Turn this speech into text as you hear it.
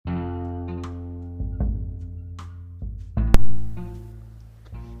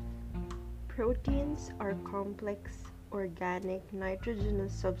Proteins are complex, organic,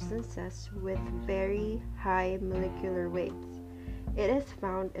 nitrogenous substances with very high molecular weights. It is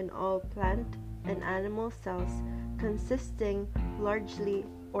found in all plant and animal cells, consisting largely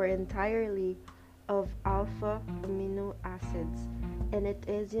or entirely of alpha amino acids, and it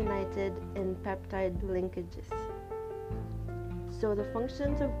is united in peptide linkages. So the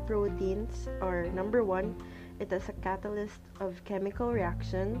functions of proteins are: number one, it is a catalyst of chemical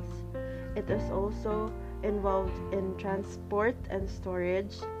reactions. It is also involved in transport and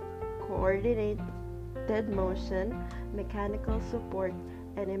storage, coordinated motion, mechanical support,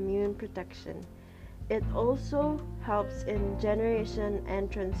 and immune protection. It also helps in generation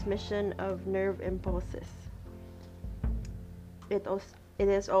and transmission of nerve impulses. It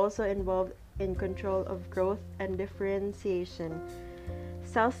is also involved in control of growth and differentiation,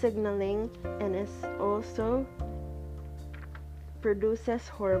 cell signaling, and is also produces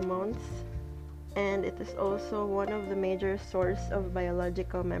hormones, and it is also one of the major sources of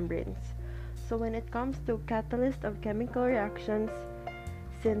biological membranes. So when it comes to catalyst of chemical reactions,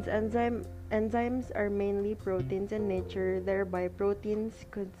 since enzymes are mainly proteins in nature, thereby proteins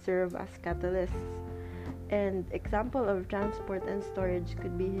could serve as catalysts. And example of transport and storage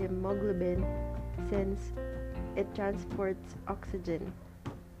could be hemoglobin, since it transports oxygen.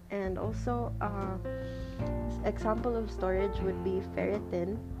 And also example of storage would be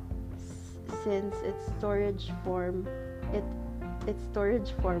ferritin, since its storage form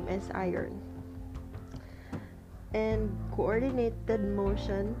is iron. And coordinated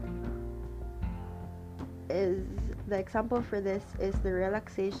motion is the example for this is the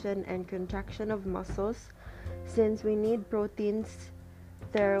relaxation and contraction of muscles, since we need proteins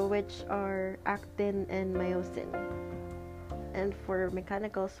there which are actin and myosin. And for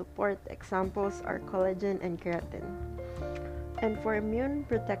mechanical support, examples are collagen and keratin. And for immune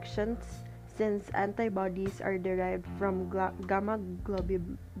protections, since antibodies are derived from gamma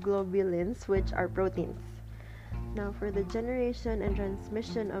globulins, which are proteins. Now for the generation and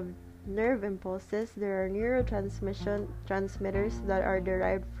transmission of nerve impulses, there are neurotransmitters that are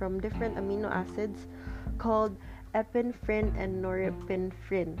derived from different amino acids called epinephrine and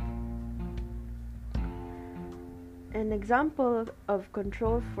norepinephrine. An example of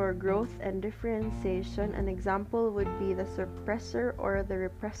control for growth and differentiation, an example would be the suppressor or the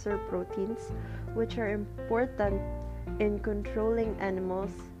repressor proteins, which are important in controlling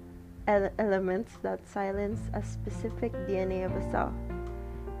elements that silence a specific DNA of a cell.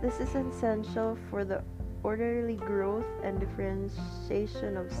 This is essential for the orderly growth and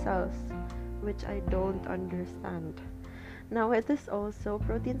differentiation of cells, which I don't understand. Now,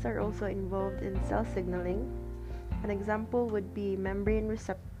 proteins are also involved in cell signaling. An example would be membrane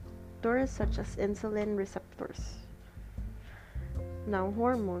receptors such as insulin receptors. Now,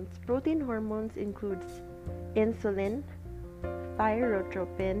 hormones. Protein hormones includes insulin,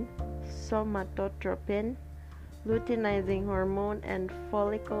 thyrotropin, somatotropin, luteinizing hormone, and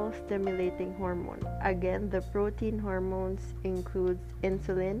follicle stimulating hormone. Again, the protein hormones includes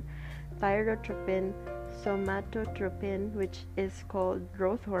insulin, thyrotropin, somatotropin, which is called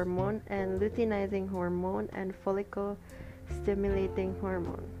growth hormone, and luteinizing hormone and follicle stimulating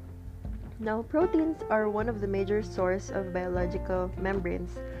hormone. Now, proteins are one of the major sources of biological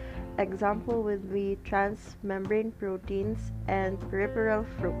membranes. Example would be transmembrane proteins and peripheral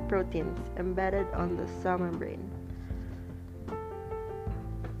proteins embedded on the cell membrane.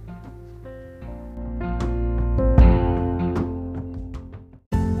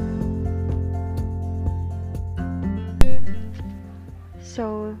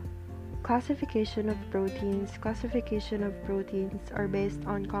 So, classification of proteins are based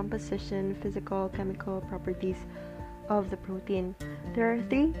on composition, physical, chemical properties of the protein. There are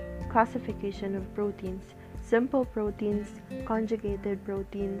three classification of proteins: simple proteins, conjugated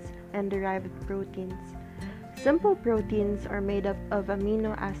proteins, and derived proteins. Simple proteins are made up of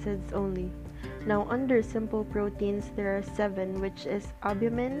amino acids only. Now, under simple proteins, there are 7, which is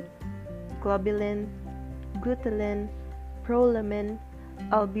albumin, globulin, glutamine, prolamin,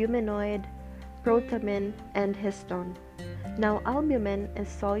 albuminoid, protamine, and histone. Now, albumin is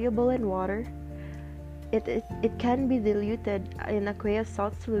soluble in water. It can be diluted in aqueous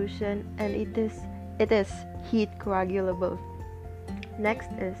salt solution, and it is heat coagulable.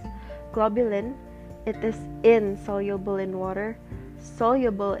 Next is globulin. It is insoluble in water,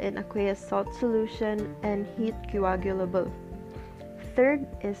 soluble in aqueous salt solution, and heat coagulable. Third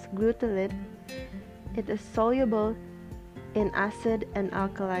is glutamate. It is soluble in acid and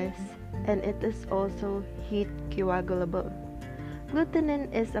alkalis, and it is also heat coagulable. Glutenin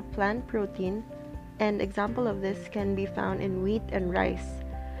is a plant protein, and example of this can be found in wheat and rice.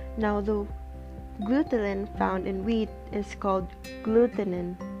 Now, the Glutenin found in wheat is called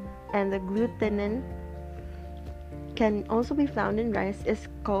glutenin, and the glutenin can also be found in rice is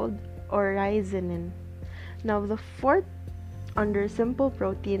called orizinin. Now the fourth under simple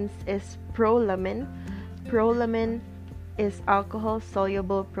proteins is prolamin. Prolamin is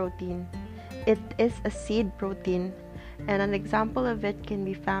alcohol-soluble protein. It is a seed protein, and an example of it can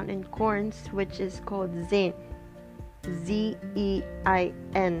be found in corns, which is called zein.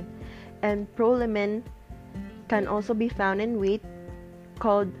 Z-E-I-N. And prolamin can also be found in wheat,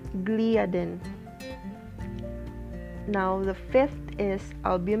 called gliadin. Now the fifth is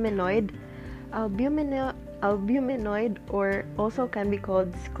albuminoid. Albuminoid, or also can be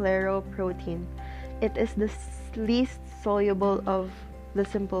called scleroprotein. It is the least soluble of the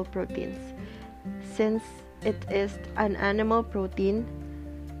simple proteins, since it is an animal protein,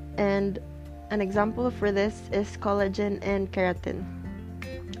 and an example for this is collagen and keratin.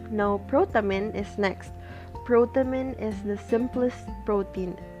 Now protamine is next. Protamine is the simplest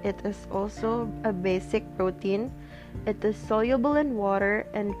protein. It is also a basic protein. It is soluble in water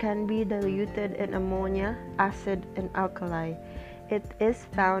and can be diluted in ammonia, acid, and alkali. It is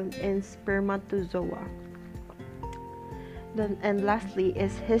found in spermatozoa. And lastly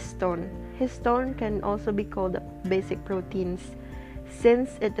is histone. Histone can also be called basic proteins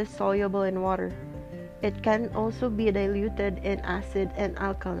since it is soluble in water. It can also be diluted in acid and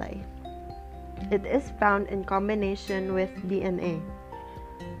alkali. It is found in combination with DNA.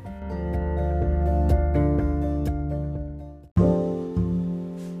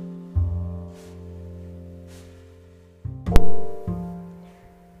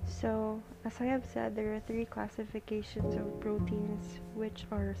 So, as I have said, there are three classifications of proteins, which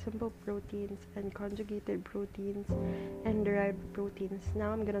are simple proteins and conjugated proteins and derived proteins.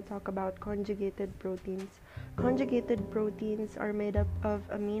 Now I'm going to talk about conjugated proteins. Conjugated proteins are made up of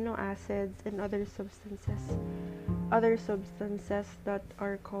amino acids and other substances that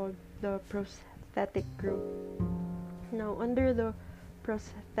are called the prosthetic group. Now, under the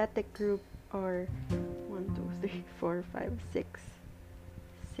prosthetic group are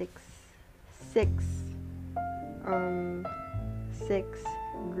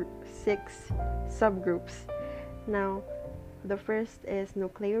 6 subgroups. Now, the first is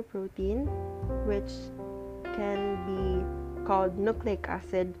nucleoprotein, which can be called nucleic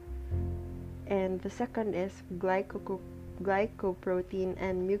acid, and the second is glycoprotein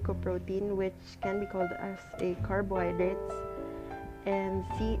and mucoprotein, which can be called as a carbohydrates, and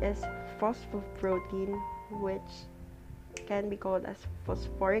C is phosphoprotein, which can be called as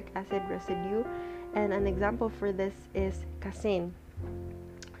phosphoric acid residue, and an example for this is casein.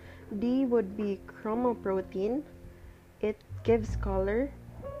 D would be chromoprotein. It gives color.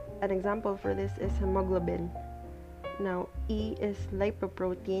 An example for this is hemoglobin. Now E is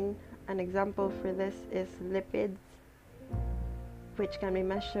lipoprotein. An example for this is lipids, which can be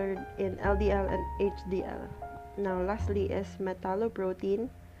measured in LDL and HDL. Now lastly is metalloprotein,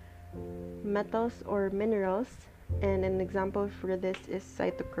 metals or minerals, and an example for this is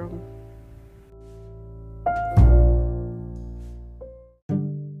cytochrome.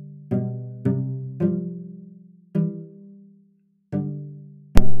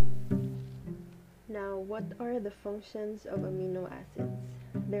 Now, what are the functions of amino acids?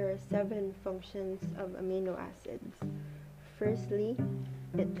 There are 7 functions of amino acids. Firstly,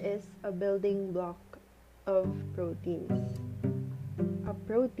 it is a building block of proteins. A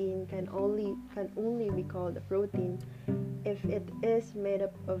protein can only be called a protein if it is made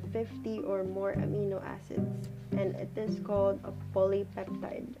up of 50 or more amino acids, and it is called a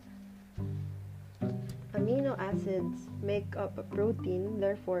polypeptide. Amino acids make up a protein,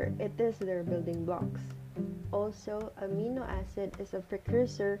 therefore it is their building blocks. Also, amino acid is a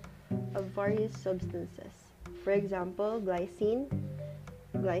precursor of various substances. For example, glycine.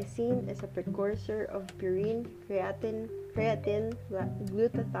 Glycine is a precursor of purine, creatine,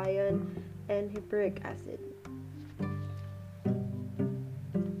 glutathione, and hippuric acid.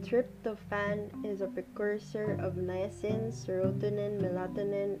 Tryptophan is a precursor of niacin, serotonin,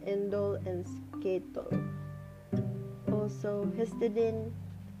 melatonin, indole, and skatole. Also, histidine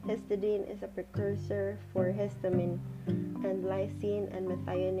is a precursor for histamine, and lysine and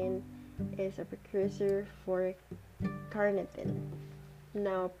methionine is a precursor for carnitine.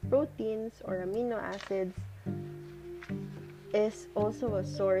 Now, proteins or amino acids is also a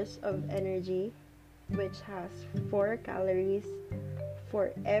source of energy, which has 4 calories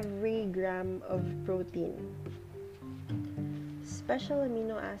for every gram of protein. Special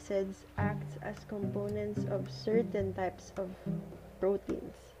amino acids act as components of certain types of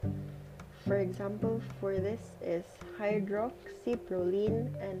proteins. For example, for this is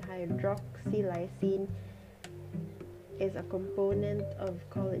hydroxyproline and hydroxylysine is a component of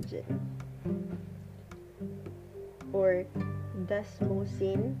collagen, or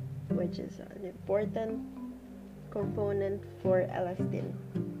desmosine, which is an important component for elastin.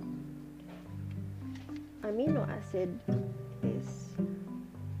 Amino acid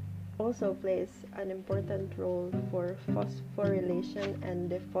also plays an important role for phosphorylation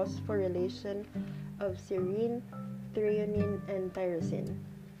and dephosphorylation of serine, threonine, and tyrosine.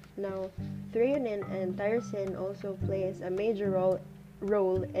 Now, threonine and tyrosine also plays a major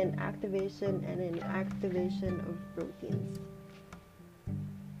role in activation and inactivation of proteins.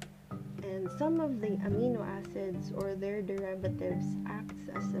 And some of the amino acids or their derivatives acts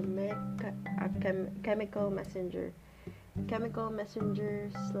as a chemical messenger. Chemical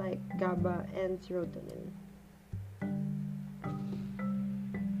messengers like GABA and serotonin.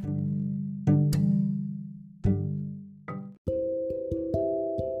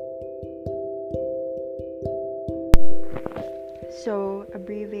 So,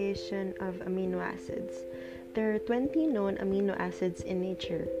 abbreviation of amino acids. There are 20 known amino acids in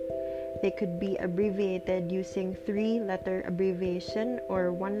nature. They could be abbreviated using 3-letter abbreviation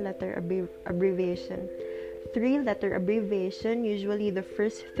or 1-letter abbreviation. 3-letter abbreviation, usually the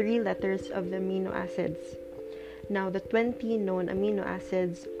first 3 letters of the amino acids. Now, the 20 known amino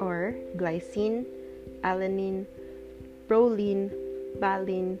acids are glycine, alanine, proline,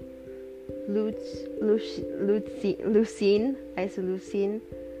 valine, leucine, isoleucine,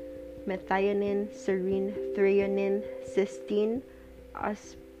 methionine, serine, threonine, cysteine,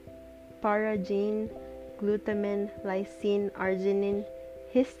 asparagine, glutamine, lysine, arginine,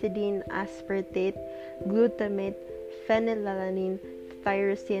 histidine, aspartate, glutamate, phenylalanine,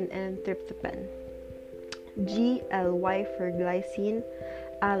 tyrosine, and tryptophan. GLY for glycine,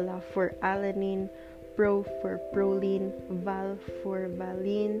 ALA for alanine, PRO for proline, VAL for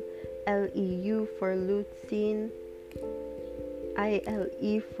valine, LEU for leucine,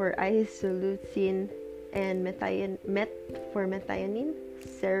 ILE for isoleucine, and MET for methionine,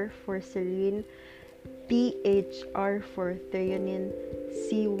 SER for serine, THR for threonine,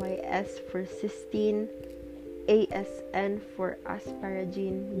 CYS for cysteine, ASN for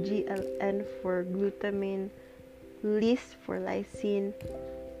asparagine, GLN for glutamine, LYS for lysine,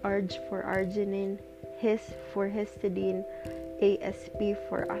 ARG for arginine, HIS for histidine, ASP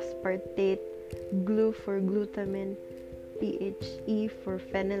for aspartate, GLU for glutamine, THE for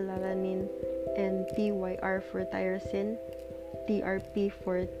phenylalanine, and TYR for tyrosine, TRP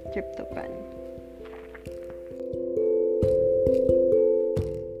for tryptophan.